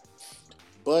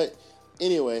 But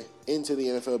anyway, into the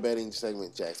NFL betting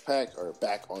segment, Jack's Pack, or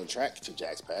back on track to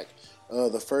Jack's Pack.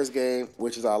 The first game,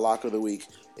 which is our lock of the week,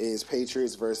 is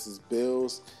Patriots versus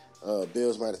Bills.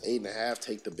 Bills minus 8.5.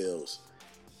 Take the Bills.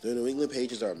 The New England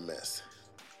Patriots are a mess.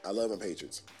 I love my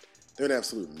Patriots. They're an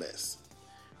absolute mess.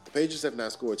 The Patriots have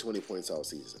not scored 20 points all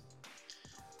season.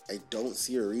 I don't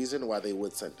see a reason why they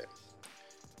would Sunday.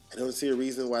 I don't see a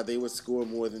reason why they would score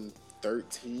more than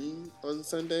 13 on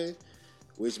Sunday,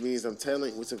 which means I'm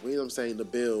saying the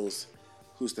Bills,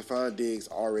 who Stephon Diggs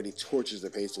already tortures the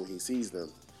Patriots when he sees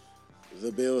them,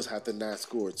 the Bills have to not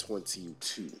score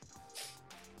 22.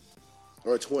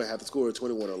 Or have to score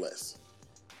 21 or less.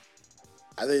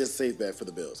 I think it's a safe bet for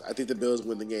the Bills. I think the Bills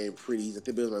win the game pretty easy. I think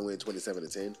the Bills might win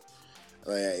 27-10.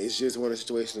 It's just one of the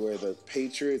situations where the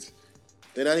Patriots,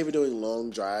 they're not even doing long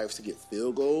drives to get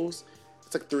field goals.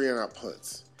 It's like 3-and-out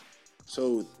punts.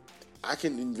 So I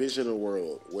can envision a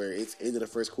world where it's into the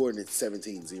first quarter and it's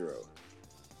 17-0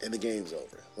 and the game's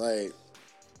over. Like,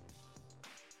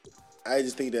 I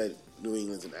just think that New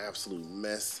England's an absolute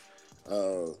mess.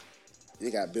 They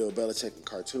got Bill Belichick in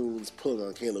cartoons pulling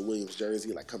on Caleb Williams'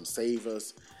 jersey like, come save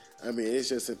us. I mean, it's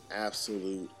just an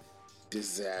absolute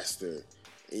disaster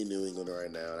in New England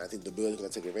right now. And I think the Bills are going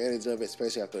to take advantage of it,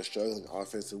 especially after a struggling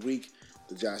offensive week.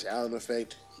 The Josh Allen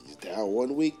effect, he's down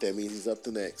 1 week. That means he's up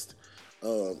the next.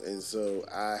 And so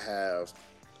I have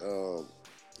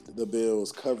the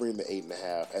Bills covering the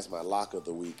 8.5 as my lock of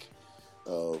the week.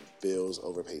 Bills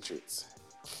over Patriots.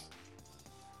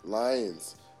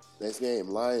 Lions. Next game,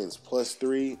 Lions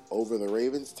 +3 over the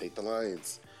Ravens. Take the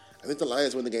Lions. I think the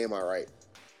Lions win the game all right.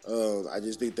 I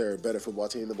just think they're a better football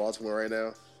team than Baltimore right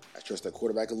now. I trust their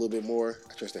quarterback a little bit more.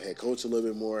 I trust their head coach a little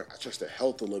bit more. I trust their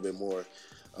health a little bit more.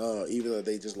 Even though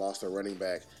they just lost their running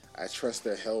back, I trust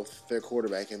their health, their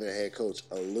quarterback, and their head coach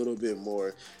a little bit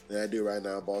more than I do right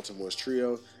now Baltimore's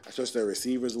trio. I trust their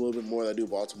receivers a little bit more than I do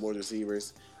Baltimore's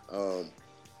receivers. I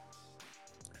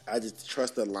just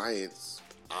trust the Lions,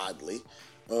 oddly.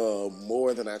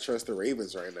 more than I trust the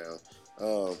Ravens right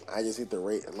now. I just think the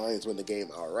Lions win the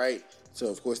game outright. So,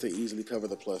 of course, they easily cover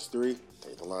the +3.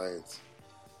 Take the Lions.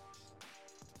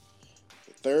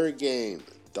 The third game,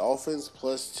 Dolphins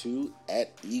 +2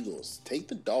 at Eagles. Take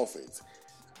the Dolphins.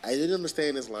 I didn't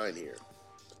understand this line here.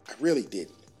 I really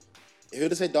didn't. If it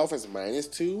would have said Dolphins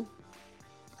 -2,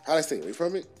 I'd probably stay away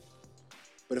from it.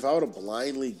 But if I would have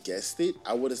blindly guessed it,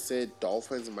 I would have said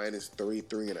Dolphins -3,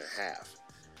 3.5.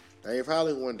 Now you're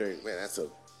probably wondering, man, that's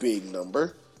a big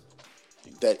number.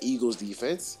 That Eagles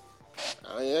defense.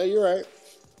 Yeah, you're right.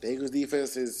 The Eagles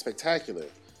defense is spectacular.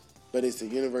 But it's the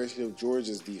University of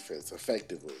Georgia's defense,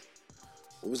 effectively.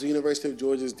 What was the University of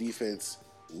Georgia's defense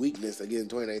weakness against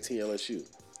 2019 LSU?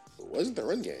 It wasn't the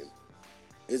run game.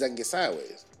 It was I can get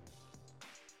sideways.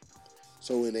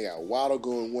 So when they got Waddle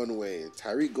going one way and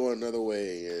Tyreek going another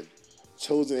way and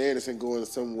Chosen Anderson going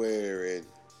somewhere and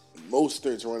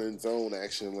Mostert's running zone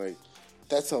action, like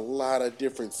that's a lot of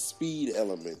different speed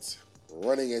elements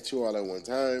running at you all at one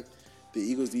time. The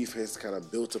Eagles defense kind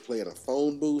of built to play in a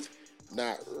phone booth,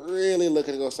 not really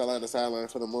looking to go sideline to sideline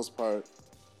for the most part.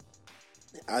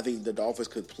 I think the Dolphins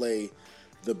could play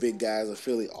the big guys of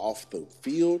Philly off the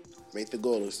field, make the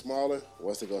goal look smaller.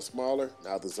 Once they go smaller,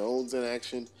 now the zone's in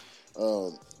action.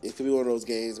 It could be one of those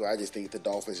games where I just think the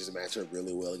Dolphins just match up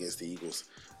really well against the Eagles.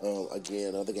 Again,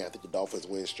 another game I think the Dolphins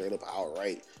win straight up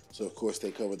outright. So, of course,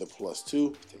 they cover the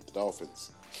 +2. Take the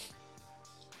Dolphins.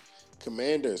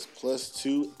 Commanders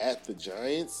 +2 at the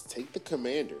Giants. Take the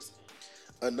Commanders.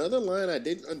 Another line I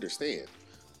didn't understand.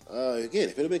 Again,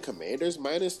 if it had been Commanders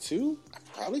 -2,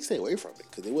 I'd probably stay away from it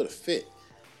because they would have fit.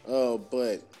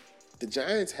 But the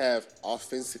Giants have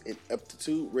offensive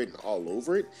ineptitude written all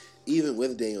over it, even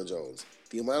with Daniel Jones.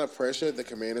 The amount of pressure the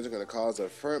Commanders are going to cause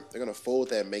up front, they're going to fold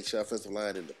that makeshift offensive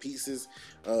line into pieces.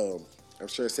 I'm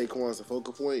sure Saquon's the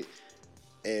focal point.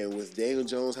 And with Daniel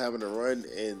Jones having to run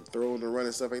and throw on the run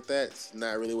and stuff like that, it's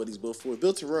not really what he's built for. He's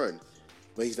built to run,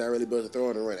 but he's not really built to throw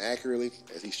on the run accurately,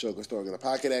 as he struggles throwing in the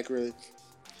pocket accurately.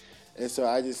 And so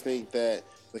I just think that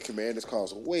the Commanders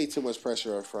cause way too much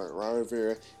pressure up front. Ron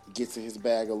Rivera gets in his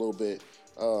bag a little bit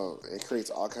and creates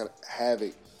all kind of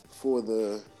havoc for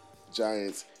the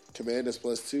Giants. Commanders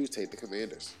 +2, take the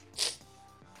Commanders.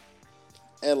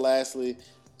 And lastly,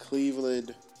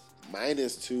 Cleveland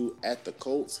 -2 at the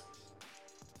Colts.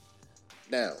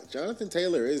 Now, Jonathan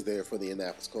Taylor is there for the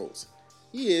Indianapolis Colts.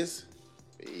 He is.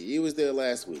 He was there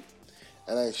last week.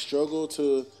 And I struggle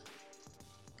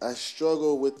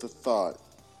with the thought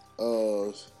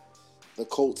of the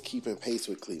Colts keeping pace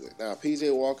with Cleveland. Now, P.J.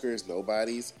 Walker is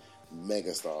nobody's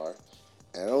megastar.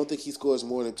 And I don't think he scores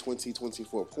more than 20,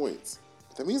 24 points.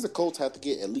 That means the Colts have to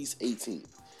get at least 18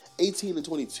 to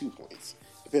 22 points,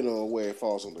 depending on where it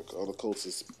falls on the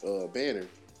Colts' banner.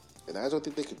 And I don't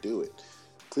think they could do it.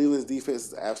 Cleveland's defense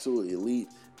is absolutely elite.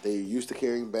 They're used to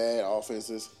carrying bad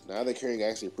offenses. Now they're carrying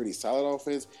actually a pretty solid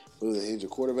offense, but with an injured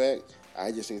quarterback.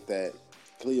 I just think that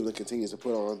Cleveland continues to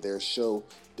put on their show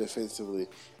defensively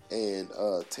and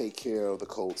take care of the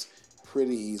Colts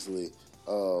pretty easily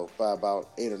by about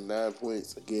 8 or 9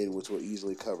 points, again, which will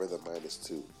easily cover the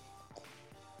 -2.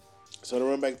 So to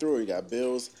run back through, you got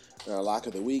Bills, lock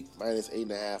of the week,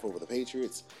 -8.5 over the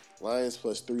Patriots. Lions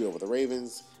 +3 over the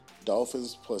Ravens.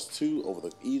 Dolphins +2 over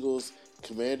the Eagles.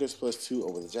 Commanders +2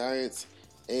 over the Giants.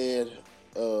 And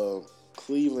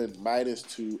Cleveland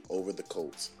 -2 over the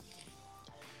Colts.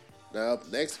 Now up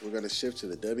next, we're going to shift to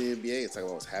the WNBA and talk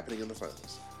about what's happening in the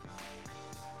finals.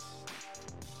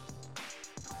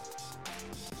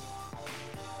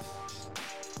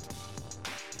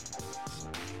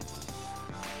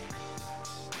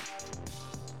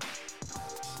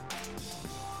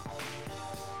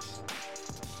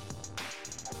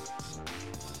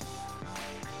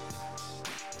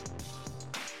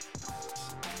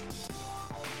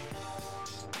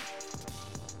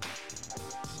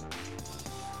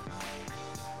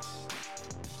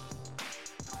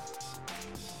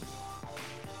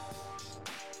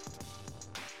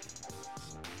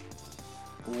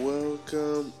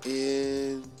 Welcome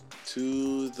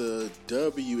into the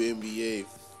WNBA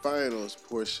finals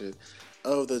portion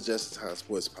of the Just in Time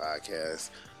Sports Podcast.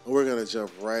 And we're going to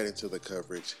jump right into the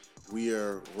coverage. We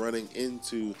are running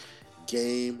into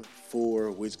Game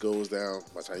 4, which goes down,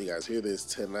 by the time you guys hear this,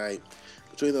 tonight,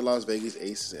 between the Las Vegas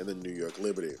Aces and the New York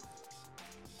Liberty.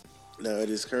 Now, it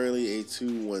is currently a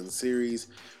 2-1 series,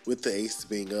 with the Aces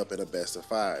being up in a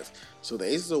best-of-5. So the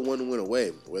Aces are 1 win away,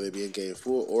 whether it be in Game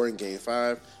 4 or in Game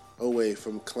 5, away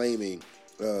from claiming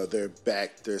their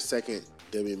second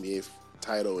WNBA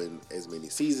title in as many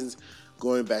seasons,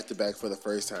 going back-to-back for the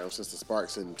first time since the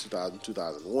Sparks in 2000,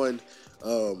 2001,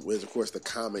 which, of course, the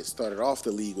Comets started off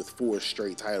the league with 4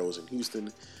 straight titles in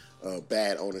Houston.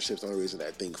 Bad ownership's the only reason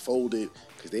that thing folded,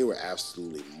 because they were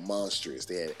absolutely monstrous.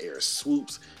 They had air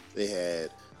swoops. They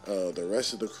had the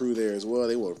rest of the crew there as well.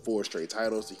 They won 4 straight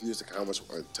titles. The Houston Comets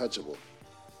were untouchable.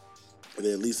 And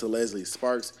then Lisa Leslie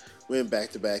Sparks went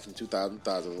back-to-back in 2000,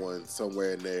 2001,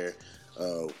 somewhere in there,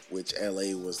 which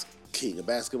LA was king of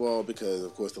basketball because,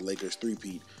 of course, the Lakers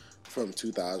three-peat from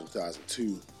 2000,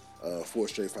 2002. 4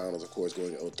 straight finals, of course,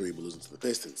 going in 03, but losing to the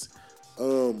Pistons.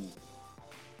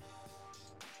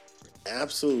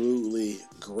 Absolutely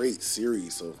great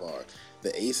series so far.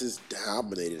 The Aces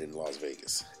dominated in Las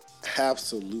Vegas.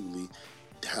 Absolutely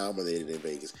dominated in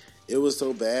Vegas. It was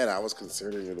so bad, I was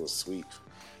considering it was sweep.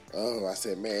 I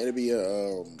said, man, it'd be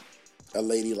a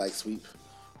ladylike sweep.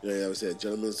 You know, I said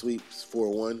gentleman's sweep,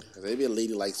 4-1. I said it'd be a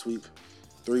ladylike sweep,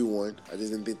 3-1. I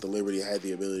just didn't think the Liberty had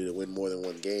the ability to win more than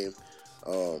one game.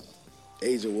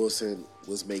 Asia Wilson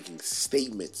was making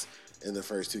statements in the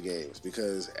first 2 games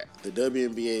because the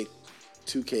WNBA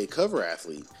 2K cover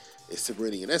athlete is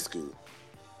Sabrina Ionescu,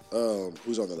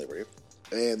 who's on the Liberty,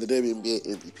 and the WNBA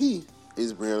MVP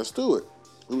is Breanna Stewart,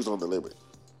 who's on the Liberty.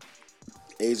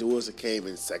 Asia Wilson came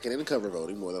in second in the cover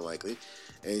voting, more than likely,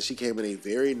 and she came in a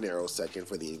very narrow second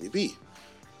for the MVP.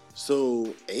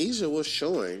 So Asia was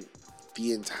showing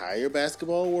the entire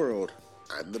basketball world,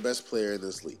 I'm the best player in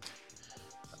this league.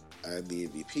 I'm the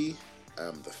MVP.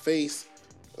 I'm the face.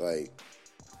 Like,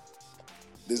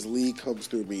 this league comes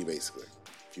through me, basically.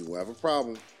 If you have a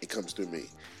problem, it comes through me.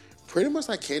 Pretty much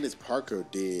like Candace Parker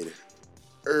did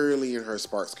early in her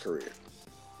Sparks career.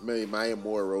 Maybe Maya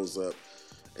Moore rose up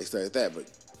and stuff like that,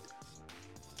 but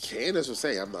Candace was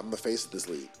saying, I'm the face of this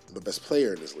league. I'm the best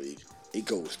player in this league. It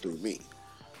goes through me.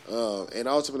 And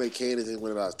ultimately, Candace didn't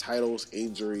win a lot of titles,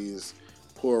 injuries,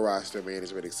 poor roster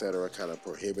management, etc. kind of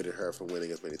prohibited her from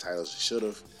winning as many titles as she should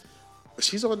have. But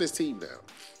she's on this team now.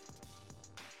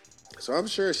 So I'm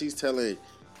sure she's telling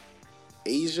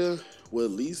Asia what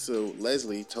Lisa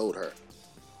Leslie told her.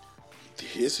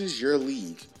 This is your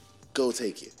league. Go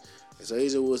take it. And so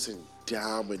Asia Wilson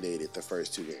dominated the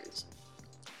first 2 games.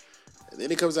 And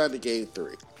then it comes out to game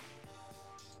 3.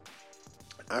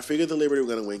 I figured the Liberty were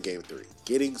going to win game 3.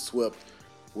 Getting swept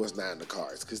was not in the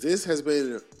cards, because this has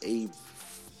been a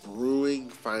brewing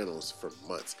finals for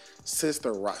months, since the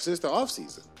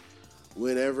offseason.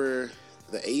 Whenever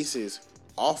the Aces,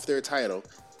 off their title,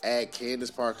 add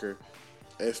Candace Parker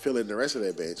and fill in the rest of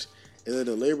their bench, and then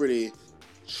the Liberty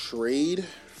trade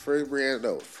for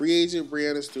free agent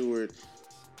Breanna Stewart.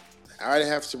 I already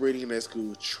have Sabrina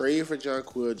Ionescu, trade for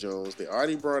Jonquil Jones. They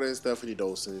already brought in Stephanie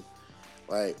Dolson.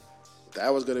 Like,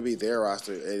 that was going to be their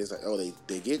roster. And it's like,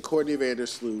 they get Courtney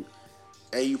Vandersloot,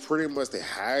 and you pretty much, they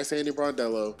hire Sandy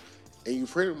Brondello, and you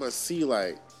pretty much see,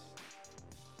 like,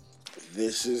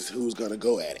 this is who's going to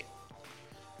go at it.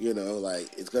 You know, like,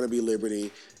 it's going to be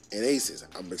Liberty and Aces.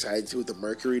 I'm excited to see what the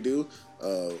Mercury do.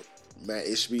 Matt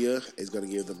Ishbia is going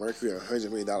to give the Mercury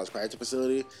 $100 million practice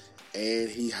facility, and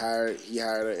he hired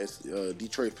a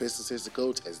Detroit Pistons assistant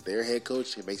coach as their head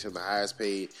coach. He makes him the highest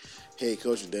paid head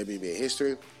coach in WNBA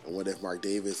history. I wonder if Mark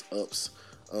Davis ups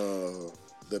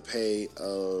the pay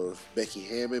of Becky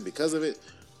Hammon because of it.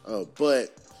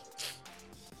 But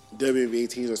WNBA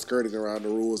teams are skirting around the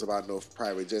rules about no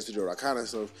private jets to do all that kind of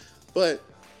stuff. But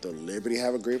the Liberty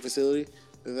have a great facility,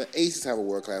 and the Aces have a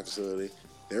world-class facility.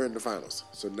 They're in the finals.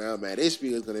 So now Matt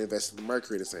Ishbia is going to invest in the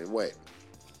Mercury the same way.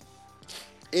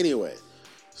 Anyway,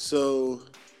 so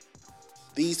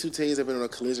these 2 teams have been on a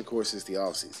collision course since the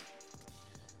offseason.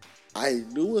 I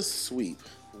knew a sweep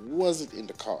wasn't in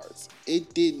the cards.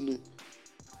 It didn't,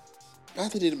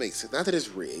 not that it didn't make sense, not that it's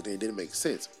rigged, it didn't make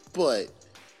sense, but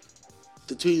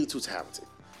the 2 talented.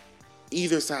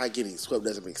 Either side getting swept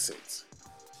doesn't make sense.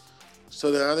 So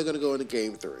now they're going to go into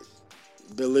game 3.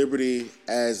 The Liberty,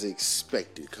 as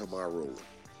expected, come out rolling.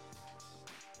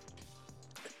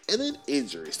 And then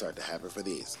injuries start to happen for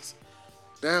the Aces.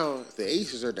 Now, the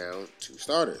Aces are down 2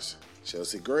 starters.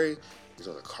 Chelsea Gray is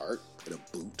on a cart and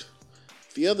a boot.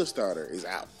 The other starter is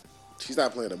out. She's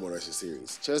not playing the more rest of the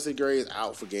series. Chelsea Gray is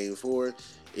out for game 4. It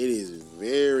is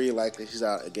very likely she's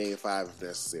out at game 5 if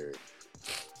necessary.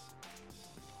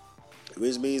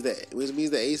 Which means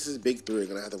the Aces' big 3 are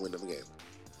going to have to win them game.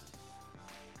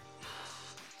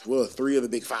 Well, 3 of the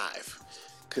big 5.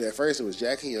 Because at first it was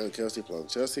Jackie Young, Kelsey Plum,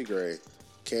 Chelsea Gray,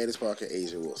 Candace Parker,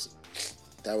 Asia Wilson.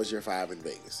 That was your 5 in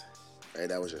Vegas. Right?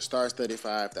 That was your star-studded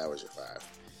 5. That was your 5.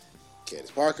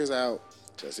 Candace Parker's out.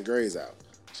 Chelsea Gray's out.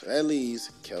 So that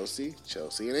leaves Kelsey,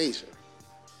 and Asia.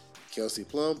 Kelsey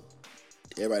Plum,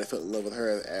 everybody fell in love with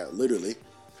her literally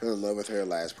Fell in love with her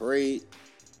last parade.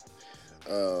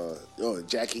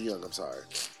 Jackie Young, I'm sorry.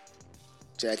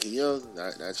 Jackie Young,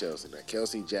 not Chelsea, not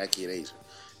Kelsey, Jackie and Asia.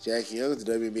 Jackie Young is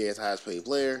the WNBA's highest paid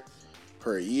player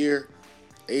per year.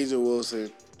 Asia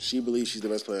Wilson, she believes she's the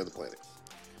best player on the planet.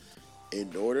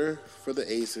 In order for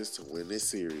the Aces to win this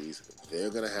series, they're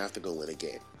going to have to go win a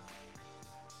game.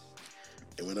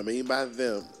 And what I mean by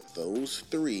them, those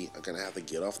three are going to have to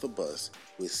get off the bus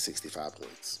with 65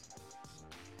 points.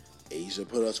 Asia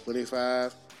put up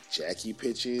 25, Jackie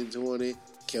pitch in 20,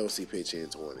 Kelsey pitch in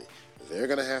 20. They're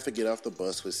going to have to get off the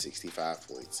bus with 65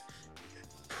 points.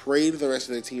 Pray to the rest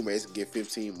of their teammates and get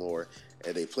 15 more,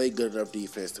 and they play good enough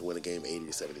defense to win a game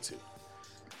 80-72.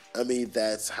 I mean,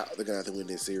 that's how they're going to have to win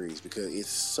this series, because it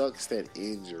sucks that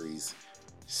injuries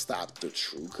stop the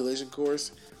true collision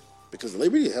course, because the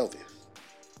Liberty is healthy.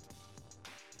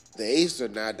 The Aces are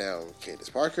not down Candace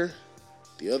Parker,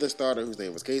 the other starter whose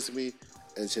name was Casey,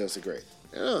 and Chelsea Gray.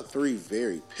 They're three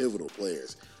very pivotal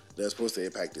players that are supposed to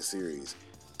impact the series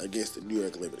against the New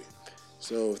York Liberty.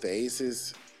 So if the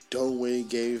Aces don't win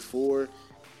Game 4,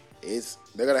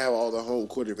 they're going to have all the home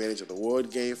court advantage of the world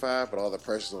in Game 5, but all the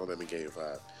pressure's on them in Game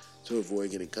 5 to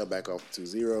avoid getting cut back off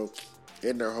 2-0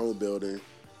 in their home building.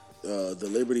 The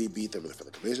Liberty beat them for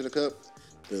the Commissioner Cup.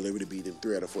 The Liberty beat them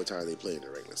 3 out of 4 times they played in the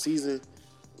regular season.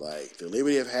 Like, the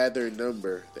Liberty have had their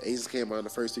number. The Aces came out in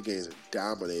the first 2 games and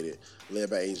dominated,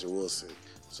 led by Asia Wilson.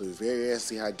 So we're very interested to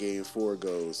see how Game 4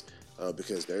 goes,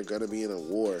 because they're going to be in a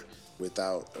war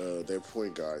without their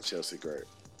point guard, Chelsea Gray.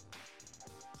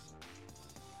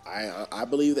 I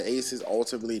believe the Aces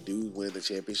ultimately do win the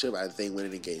championship. I think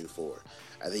winning in Game 4.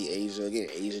 I think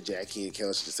Asia, Jackie, and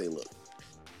Kelsey just say, look,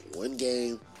 one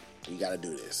game, you got to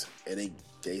do this. And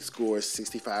they score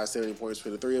 65, 70 points for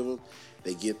the 3 of them.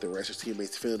 They get the rest of their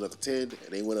teammates filling up to 10, and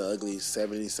they win an ugly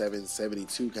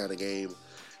 77-72 kind of game,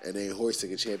 and they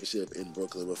hoisting a championship in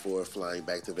Brooklyn before flying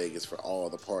back to Vegas for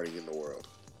all the partying in the world.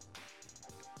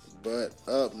 But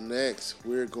up next,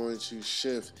 we're going to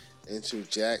shift into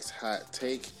Jack's hot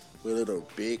take with a little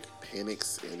Big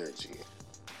Penix energy.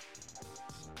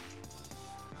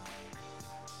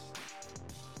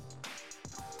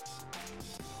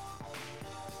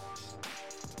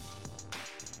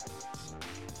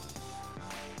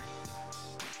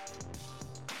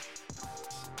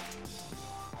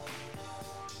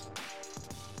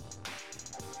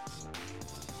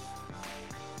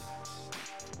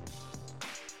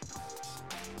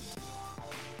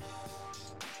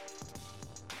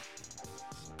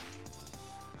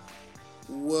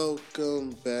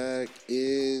 Welcome back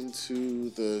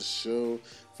into the show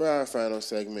for our final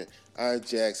segment, our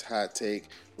Jack's hot take,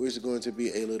 which is going to be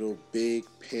a little Big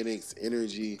Penix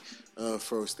energy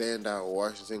for standout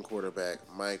Washington quarterback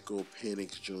Michael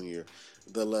Penix Jr.,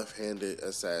 the left-handed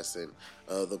assassin,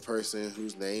 the person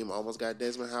whose name almost got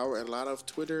Desmond Howard in a lot of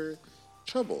Twitter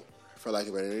trouble. For lack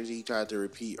of better energy, he tried to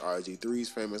repeat RG3's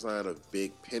famous line of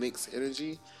Big Penix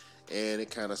energy, and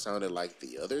it kind of sounded like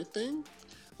the other thing,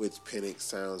 which Penix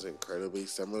sounds incredibly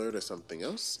similar to something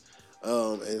else.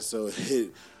 And so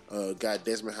it got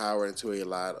Desmond Howard into a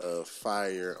lot of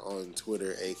fire on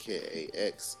Twitter, aka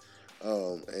X.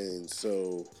 And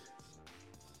so,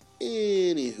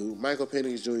 anywho, Michael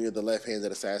Penix Jr., the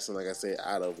left-handed assassin, like I said,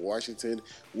 out of Washington,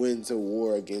 wins a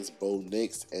war against Bo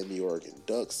Nix and the Oregon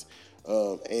Ducks,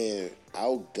 and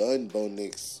outgunned Bo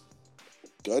Nix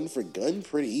gun for gun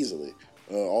pretty easily.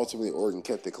 Ultimately, Oregon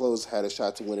kept it close, had a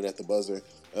shot to win it at the buzzer,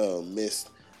 missed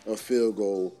a field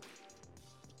goal.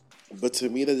 But to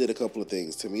me, that did a couple of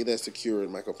things. To me, that secured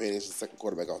Michael Penix as the second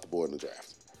quarterback off the board in the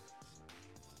draft.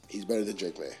 He's better than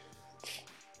Drake May.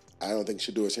 I don't think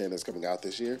Shedeur Sanders coming out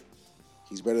this year.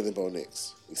 He's better than Bo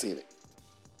Nix. We've seen it.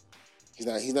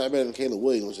 He's not better than Caleb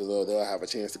Williams, although they'll have a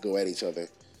chance to go at each other.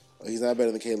 He's not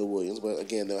better than Caleb Williams, but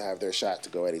again, they'll have their shot to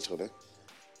go at each other.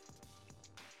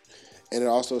 And it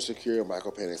also secured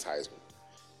Michael Penix Heisman.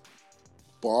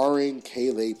 Barring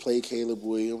Caleb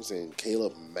Williams and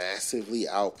Caleb massively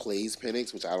outplays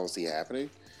Penix, which I don't see happening,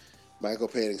 Michael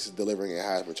Penix is delivering a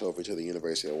Heisman Trophy to the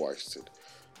University of Washington.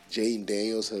 Jaden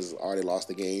Daniels has already lost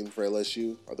the game for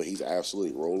LSU, although he's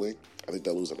absolutely rolling. I think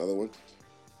they'll lose another one.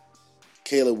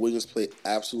 Caleb Williams played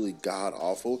absolutely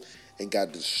god-awful and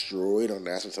got destroyed on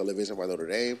national television by Notre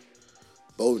Dame.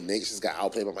 Bo Nix just got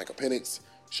outplayed by Michael Penix.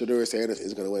 Shedeur Sanders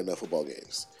is going to win enough football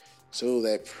games. So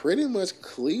that pretty much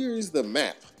clears the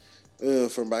map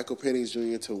for Michael Penix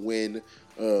Jr. to win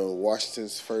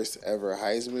Washington's first ever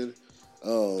Heisman.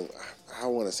 I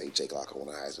want to say Jake Locker won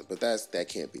a Heisman, but that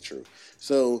can't be true.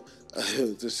 So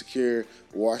to secure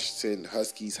Washington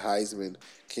Huskies Heisman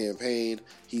campaign,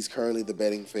 he's currently the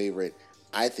betting favorite.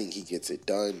 I think he gets it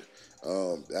done.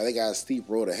 I think got a steep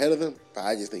road ahead of him, but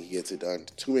I just think he gets it done.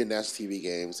 Too many national TV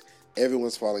games.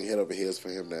 Everyone's falling head over heels for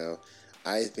him now.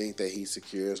 I think that he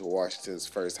secures Washington's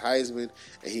first Heisman,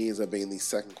 and he ends up being the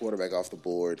second quarterback off the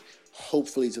board,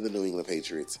 hopefully to the New England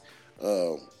Patriots.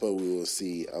 But we will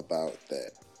see about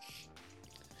that.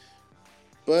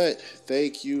 But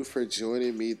thank you for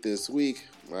joining me this week.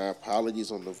 My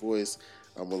apologies on the voice.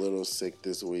 I'm a little sick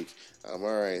this week. I'm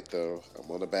all right, though. I'm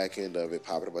on the back end of it,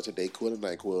 popping a bunch of Dayquil and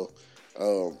NyQuil.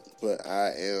 But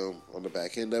I am on the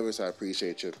back end of it, so I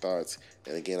appreciate your thoughts.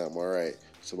 And again, I'm all right.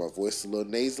 So my voice is a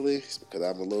little nasally. It's because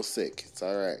I'm a little sick. It's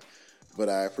all right. But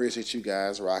I appreciate you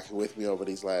guys rocking with me over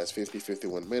these last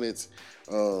 51 minutes.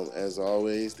 As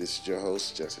always, this is your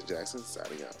host, Justin Jackson,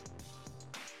 signing out.